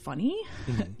funny,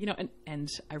 and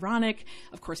ironic.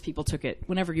 Of course, people took it,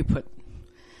 whenever you put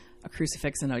a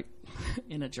crucifix in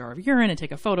a jar of urine and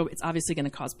take a photo, it's obviously going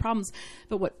to cause problems.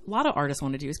 But what a lot of artists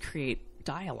want to do is create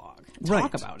dialogue and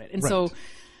talk about it. And so,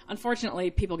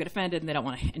 unfortunately, people get offended and they don't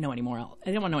want to know anymore.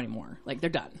 They don't want to know anymore. Like, they're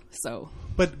done. So,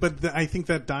 but I think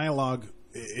that dialogue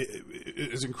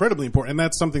is incredibly important, and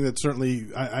that's something that certainly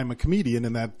I'm a comedian,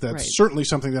 and that's certainly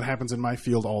something that happens in my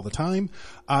field all the time.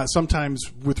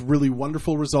 Sometimes with really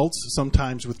wonderful results,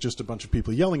 sometimes with just a bunch of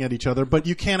people yelling at each other. But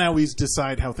you can't always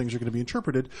decide how things are going to be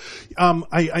interpreted.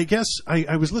 I guess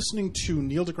I was listening to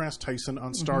Neil deGrasse Tyson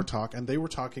on Star Talk, and they were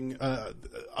talking.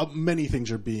 Many things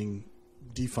are being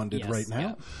defunded right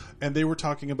now, and they were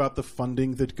talking about the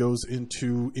funding that goes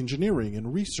into engineering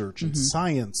and research and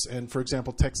science. And for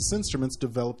example, Texas Instruments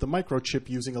developed the microchip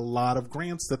using a lot of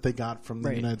grants that they got from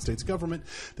the United States government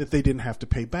that they didn't have to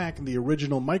pay back. And the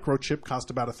original microchip cost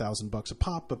about $1,000 a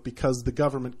pop, but because the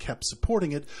government kept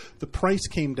supporting it, the price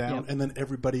came down, and then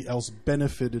everybody else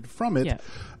benefited from it.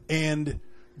 And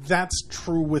that's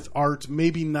true with art.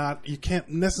 Maybe not, you can't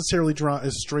necessarily draw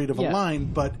as straight of a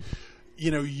line, but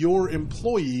your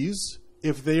employees,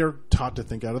 if they are taught to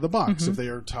think out of the box, if they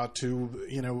are taught to,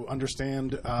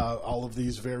 understand all of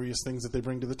these various things that they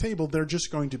bring to the table, they're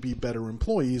just going to be better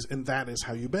employees, and that is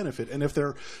how you benefit. And if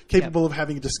they're capable of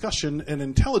having a discussion, an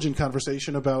intelligent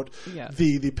conversation about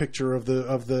the picture of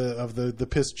the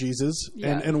piss Jesus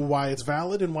and why it's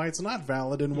valid and why it's not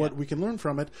valid and what we can learn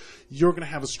from it, you're going to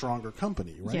have a stronger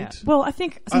company, right? Yeah. Well, I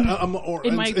think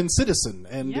and citizen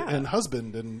and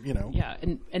husband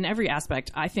and in every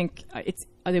aspect, I think it's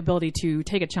the ability to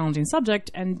take a challenging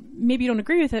subject and maybe you don't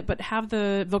agree with it, but have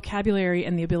the vocabulary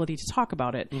and the ability to talk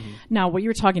about it. Now, what you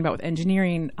were talking about with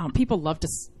engineering, people love to.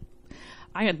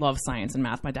 I love science and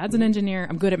math. My dad's an engineer.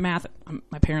 I'm good at math.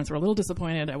 My parents were a little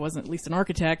disappointed I wasn't at least an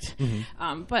architect.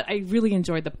 But I really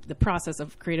enjoyed the process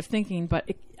of creative thinking. But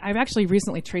I've actually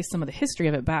recently traced some of the history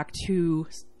of it back to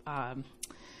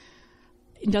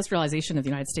industrialization of the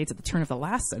United States at the turn of the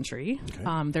last century.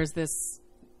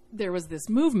 There was this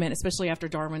movement, especially after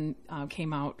Darwin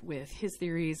came out with his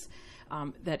theories,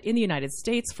 that in the United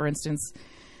States, for instance,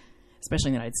 especially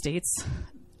in the United States,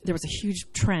 there was a huge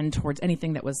trend towards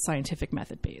anything that was scientific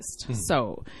method based.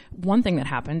 So one thing that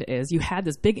happened is you had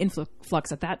this big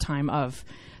influx at that time of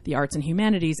the arts and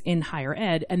humanities in higher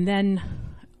ed, and then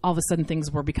all of a sudden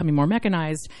things were becoming more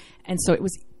mechanized. And so it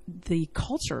was the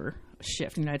culture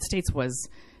shift in the United States was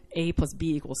A plus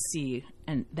B equals C,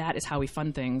 and that is how we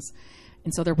fund things.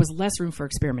 And so there was less room for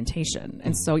experimentation.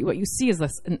 And so what you see is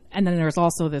this, and then there's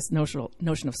also this notion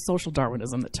of social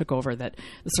Darwinism that took over, that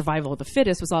the survival of the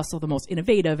fittest was also the most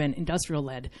innovative and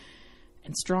industrial-led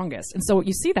and strongest. And so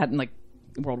you see that in like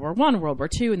World War I, World War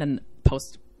II, and then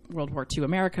post-World War II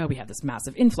America, we had this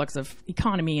massive influx of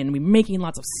economy, and we were making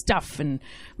lots of stuff, and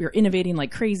we were innovating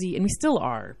like crazy, and we still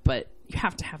are, but you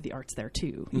have to have the arts there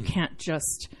too. You can't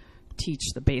just teach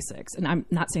the basics. And I'm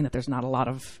not saying that there's not a lot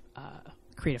of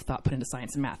creative thought put into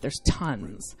science and math. There's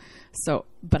tons. So,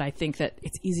 but I think that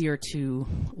it's easier to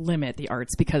limit the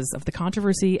arts because of the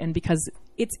controversy and because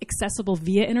it's accessible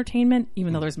via entertainment,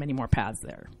 even though there's many more paths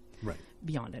there. Right.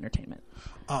 Beyond entertainment.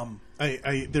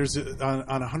 There's on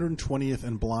 120th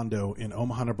and Blondo in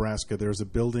Omaha, Nebraska, there's a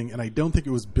building, and I don't think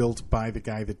it was built by the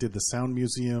guy that did the Sound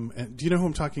Museum. And do you know who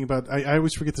I'm talking about? I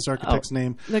always forget this architect's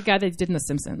name. The guy that did in The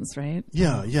Simpsons, right?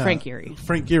 Yeah. Frank Gehry.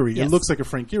 Frank Gehry. Yes. It looks like a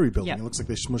Frank Gehry building. It looks like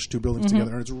they smushed two buildings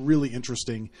together, and it's really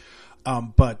interesting.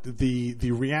 But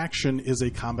the reaction is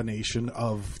a combination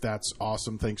of that's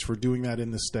awesome, thanks for doing that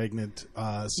in the stagnant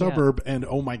suburb, and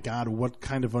oh my God, what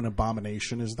kind of an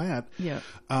abomination is that?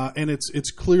 And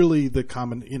it's clearly the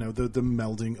common, the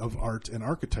melding of art and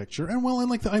architecture, and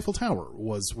like the Eiffel Tower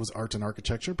was art and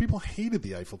architecture. People hated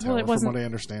the Eiffel Tower, from what I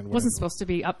understand. It wasn't supposed to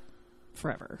be up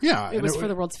forever. It was for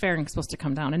the World's Fair and supposed to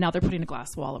come down, and now they're putting a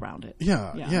glass wall around it.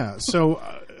 So.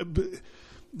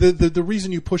 The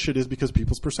reason you push it is because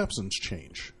people's perceptions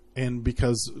change, and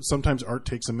because sometimes art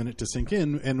takes a minute to sink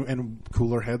in, and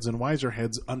cooler heads and wiser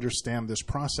heads understand this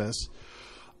process.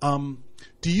 What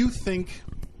do you think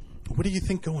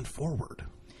going forward?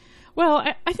 Well,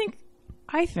 I think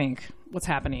what's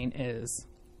happening is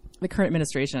the current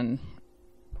administration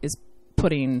is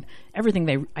putting everything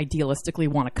they idealistically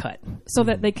want to cut so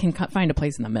that they can find a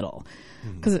place in the middle.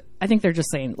 Because I think they're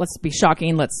just saying, let's be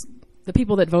shocking, the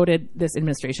people that voted this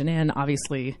administration in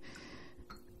obviously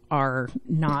are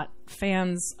not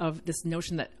fans of this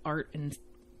notion that art and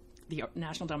the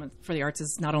National Endowment for the Arts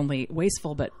is not only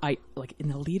wasteful, but like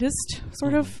an elitist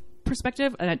sort of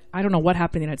perspective. And I don't know what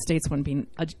happened in the United States when being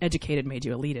educated made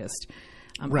you elitist.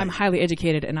 I'm highly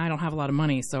educated and I don't have a lot of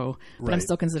money, but I'm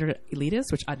still considered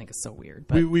elitist, which I think is so weird.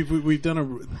 But we've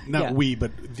done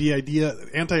but the idea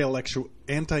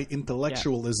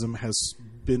anti-intellectualism has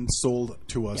been sold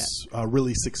to us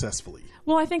really successfully.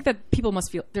 Well, I think that people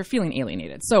they're feeling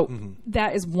alienated. So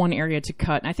that is one area to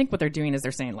cut. And I think what they're doing is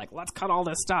they're saying, like, let's cut all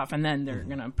this stuff. And then they're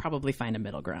going to probably find a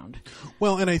middle ground.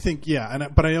 Well, and I think,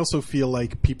 but I also feel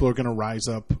like people are going to rise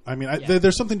up. I mean,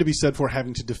 there's something to be said for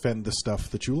having to defend the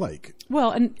stuff that you like. Well,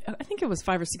 and I think it was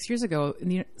 5 or 6 years ago,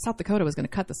 South Dakota was going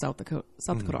to cut the South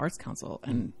Dakota Arts Council.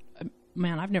 And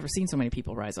man, I've never seen so many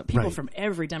people rise up. People from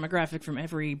every demographic,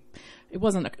 it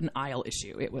wasn't an aisle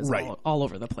issue. It was all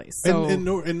over the place. So, and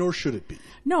nor should it be.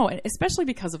 No, especially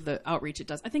because of the outreach it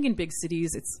does. I think in big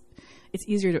cities, it's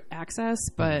easier to access,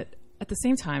 but at the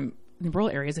same time, in rural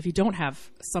areas, if you don't have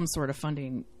some sort of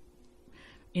funding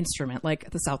instrument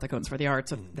like the South Dakotans for the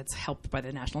Arts that's helped by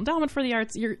the National Endowment for the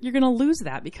Arts, you're going to lose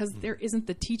that because there isn't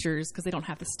the teachers, because they don't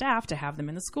have the staff to have them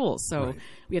in the schools. So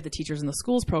we have the Teachers in the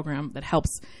Schools program that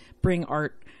helps bring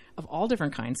art of all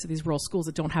different kinds to these rural schools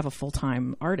that don't have a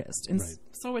full-time artist. And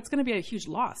so it's going to be a huge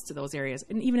loss to those areas.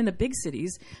 And even in the big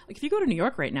cities, like if you go to New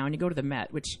York right now and you go to the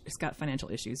Met, which has got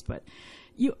financial issues, but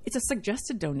it's a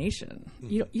suggested donation.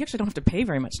 You actually don't have to pay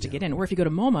very much to get in. Or if you go to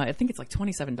MoMA, I think it's like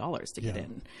 $27 to get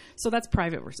in. So that's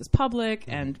private versus public.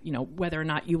 And, whether or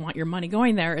not you want your money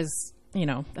going there is,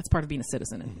 that's part of being a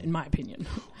citizen, in my opinion.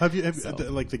 Have you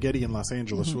like the Getty in Los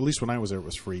Angeles? Or at least when I was there, it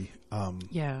was free.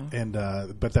 And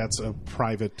but that's a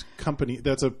private company.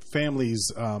 That's a family's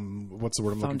what's the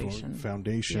word I'm looking for?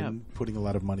 Foundation, putting a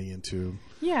lot of money into.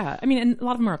 Yeah, I mean, and a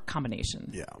lot of them are a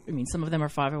combination. Yeah, I mean, some of them are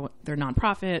they're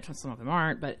nonprofit, some of them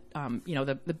aren't. But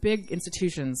the big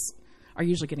institutions are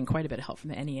usually getting quite a bit of help from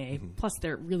the NEA. Plus,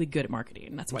 they're really good at marketing,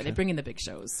 and that's why they bring in the big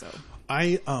shows. So,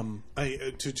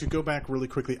 to go back really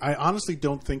quickly, I honestly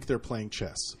don't think they're playing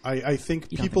chess. I think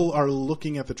people are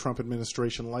looking at the Trump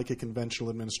administration like a conventional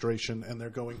administration, and they're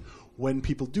going, when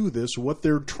people do this, what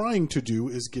they're trying to do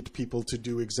is get people to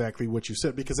do exactly what you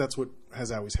said, because that's what has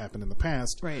always happened in the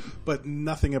past. Right. But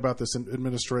nothing about this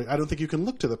administration. I don't think you can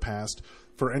look to the past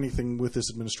for anything with this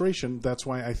administration. That's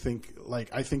why I think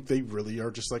they really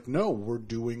are just like, no, we're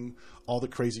doing all the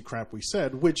crazy crap we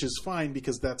said, which is fine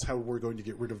because that's how we're going to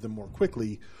get rid of them more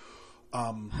quickly.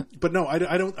 But no, I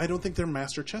don't think they're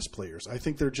master chess players. I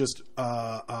think they're just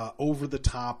over the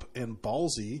top and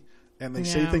ballsy. And they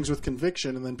say things with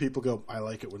conviction, and then people go, I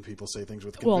like it when people say things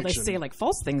with conviction. Well, they say like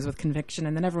false things with conviction,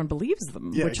 and then everyone believes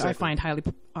them, which I find highly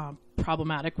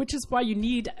problematic, which is why you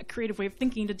need a creative way of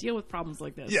thinking to deal with problems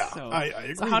like this. Yeah, so, I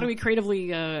agree. So how do we creatively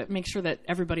make sure that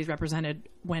everybody's represented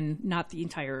when not the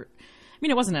entire... I mean,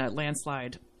 it wasn't a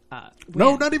landslide.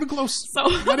 No, not even close. So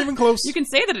not even close. You can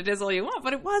say that it is all you want,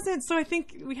 but it wasn't. So I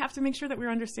think we have to make sure that we're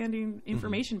understanding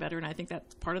information better, and I think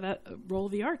that's part of that role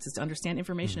of the arts is to understand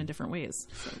information in different ways.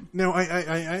 So. Now, I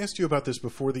asked you about this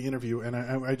before the interview, and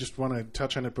I just want to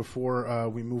touch on it before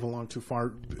we move along too far.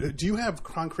 Do you have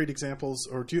concrete examples,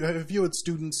 or have you had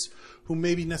students who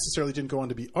maybe necessarily didn't go on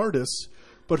to be artists,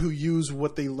 but who use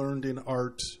what they learned in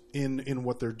art in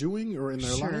what they're doing or in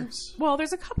their lives? Well,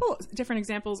 there's a couple different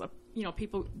examples of,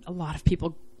 a lot of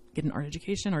people get an art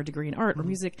education or a degree in art or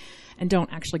music and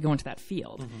don't actually go into that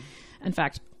field. In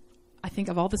fact, I think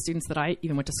of all the students that I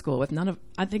even went to school with,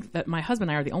 I think that my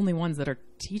husband and I are the only ones that are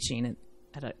teaching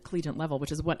at a collegiate level,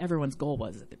 which is what everyone's goal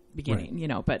was at the beginning,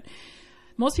 but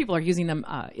most people are using them,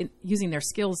 using their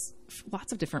skills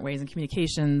lots of different ways in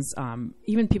communications.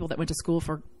 Even people that went to school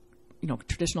for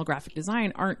traditional graphic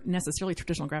design aren't necessarily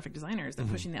traditional graphic designers. They're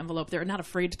pushing the envelope. They're not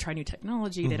afraid to try new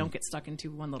technology. They don't get stuck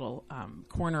into one little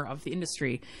corner of the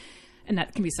industry. And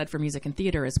that can be said for music and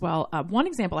theater as well. One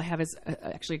example I have is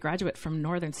actually a graduate from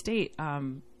Northern State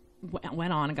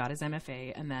went on and got his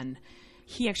MFA, and then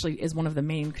he actually is one of the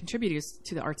main contributors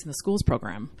to the Arts in the Schools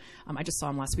program. I just saw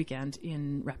him last weekend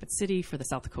in Rapid City for the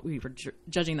South Dakota. We were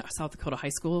judging the South Dakota High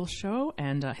School show,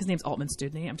 and his name's Altman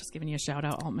Studney. I'm just giving you a shout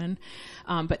out, Altman.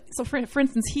 But so for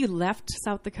instance, he left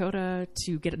South Dakota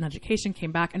to get an education,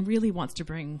 came back, and really wants to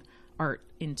bring art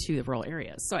into the rural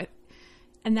areas. So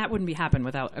and that wouldn't happen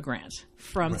without a grant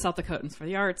from South Dakotans for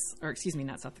the Arts, or excuse me,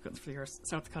 not South Dakotans for the Arts,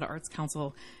 South Dakota Arts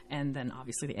Council, and then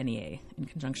obviously the NEA in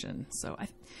conjunction. So I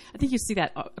think you see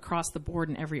that across the board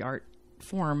in every art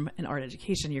form and art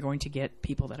education. You're going to get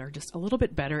people that are just a little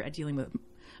bit better at dealing with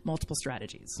multiple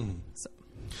strategies. So.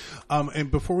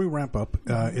 And before we wrap up,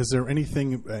 is there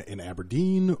anything in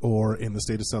Aberdeen or in the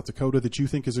state of South Dakota that you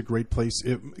think is a great place?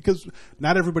 Because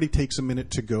not everybody takes a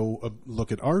minute to go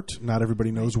look at art. Not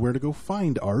everybody knows where to go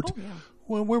find art. Oh, yeah.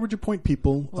 Well, where would you point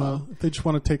people if they just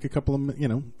want to take a couple of,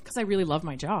 Because I really love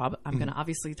my job. I'm going to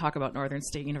obviously talk about Northern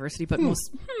State University, but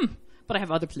but I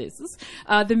have other places.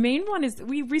 The main one is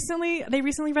they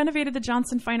recently renovated the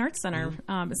Johnson Fine Arts Center.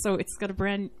 So it's got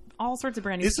all sorts of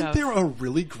brand new stuff. Isn't there a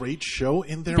really great show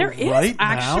in there right now? There is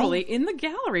actually in the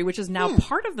gallery, which is now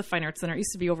part of the Fine Arts Center. It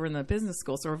used to be over in the business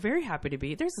school, so we're very happy to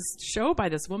be. There's this show by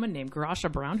this woman named Grasha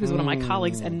Brown, who's one of my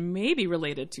colleagues and maybe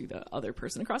related to the other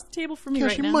person across the table from me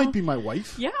right now. She might be my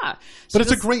wife. Yeah. But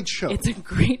it's a great show. It's a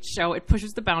great show. It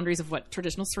pushes the boundaries of what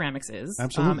traditional ceramics is.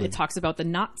 Absolutely. It talks about the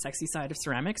not sexy side of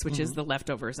ceramics, which is the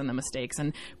leftovers and the mistakes,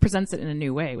 and presents it in a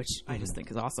new way, which I just think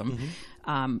is awesome.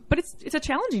 But it's a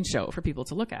challenging show for people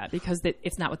to look at because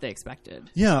it's not what they expected.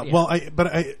 Yeah. Well, I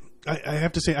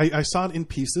have to say I saw it in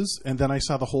pieces, and then I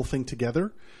saw the whole thing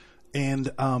together,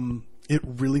 and it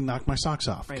really knocked my socks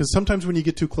off. Because sometimes when you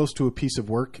get too close to a piece of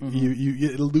work,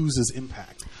 it loses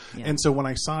impact. Yeah. And so when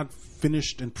I saw it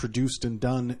finished and produced and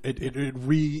done, it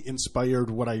re-inspired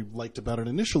what I liked about it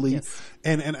initially,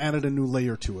 and added a new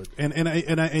layer to it. And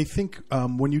I think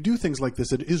when you do things like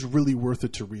this, it is really worth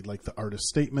it to read like the artist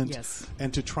statement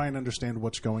and to try and understand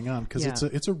what's going on, because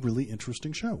it's a really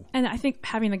interesting show. And I think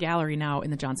having the gallery now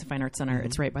in the Johnson Fine Arts Center,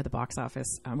 it's right by the box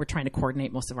office. We're trying to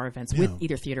coordinate most of our events with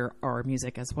either theater or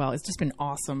music as well. It's just been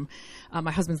awesome.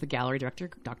 My husband's the gallery director,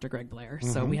 Dr. Greg Blair.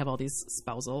 So we have all these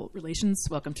spousal relations.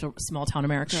 Welcome to small town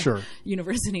America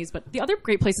universities. But the other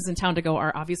great places in town to go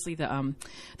are obviously the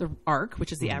ARC,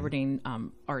 which is the Aberdeen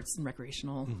Arts and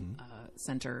Recreational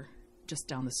Center, just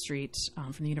down the street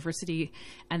from the university.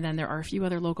 And then there are a few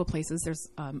other local places. There's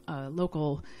a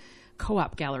local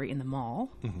co-op gallery in the mall,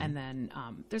 and then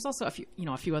there's also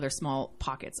a few other small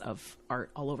pockets of art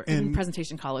all over. And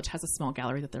Presentation College has a small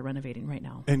gallery that they're renovating right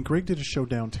now. And Greg did a show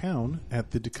downtown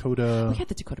at the Dakota. We had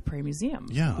the Dakota Prairie Museum,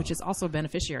 which is also a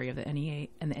beneficiary of the NEA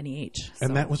and the NEH. So.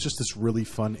 And that was just this really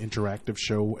fun interactive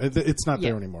show. It's not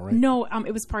there anymore, right? No,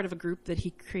 it was part of a group that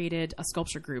he created, a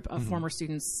sculpture group of former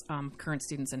students, current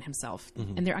students, and himself.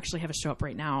 And they actually have a show up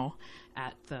right now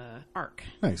at the ARC.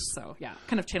 Nice. So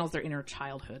kind of channels their inner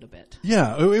childhood a bit.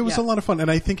 Yeah, it was a lot of fun, and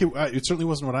I think it certainly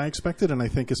wasn't what I expected. And I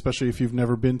think, especially if you've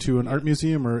never been to an art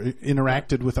museum or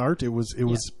interacted with art, it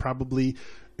was probably,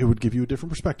 it would give you a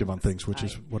different perspective on things, which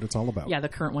is what it's all about. Yeah, the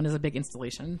current one is a big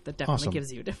installation that definitely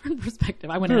gives you a different perspective.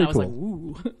 I went in and I was like,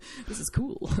 ooh, this is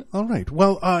cool. All right.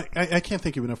 Well, I can't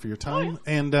thank you enough for your time,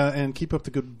 and keep up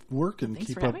the good work, and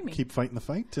keep fighting the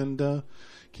fight, and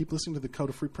keep listening to the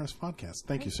Dakota Free Press podcast.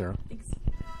 Thank you, Sarah. Thanks.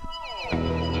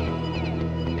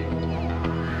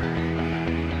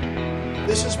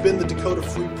 This has been the Dakota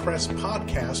Free Press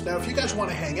podcast. Now, if you guys want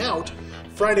to hang out,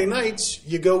 Friday nights,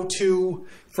 you go to...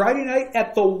 Friday night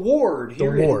at the Ward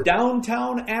here in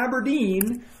downtown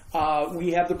Aberdeen.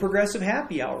 We have the Progressive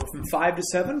Happy Hour from 5 to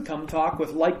 7. Come talk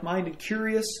with like-minded,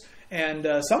 curious, and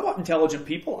somewhat intelligent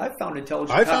people. I've found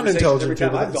intelligent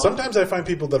people. Sometimes I find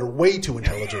people that are way too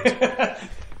intelligent.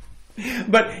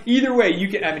 But either way, you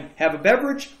can have a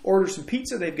beverage, order some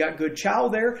pizza. They've got good chow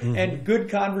there, and good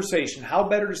conversation. How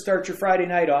better to start your Friday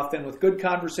night off than with good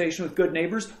conversation with good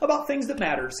neighbors about things that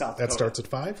matter to South Dakota. That starts at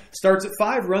 5? Starts at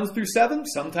 5, runs through 7,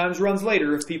 sometimes runs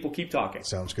later if people keep talking.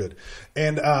 Sounds good.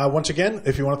 And once again,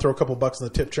 if you want to throw a couple bucks in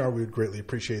the tip jar, we would greatly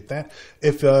appreciate that.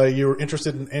 If you're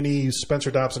interested in any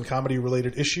Spencer Dobson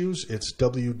comedy-related issues, it's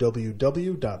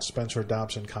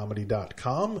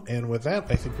www.spencerdobsoncomedy.com. And with that,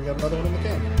 I think we got another one in the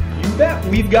can. You bet.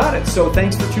 We've got it. So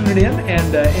thanks for tuning in.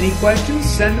 And any questions,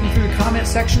 send them through the comment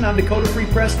section on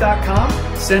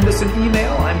DakotaFreePress.com. Send us an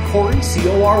email. I'm Corey,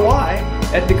 Cory,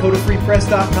 at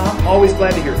DakotaFreePress.com. Always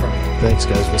glad to hear from you. Thanks,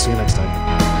 guys. We'll see you next time.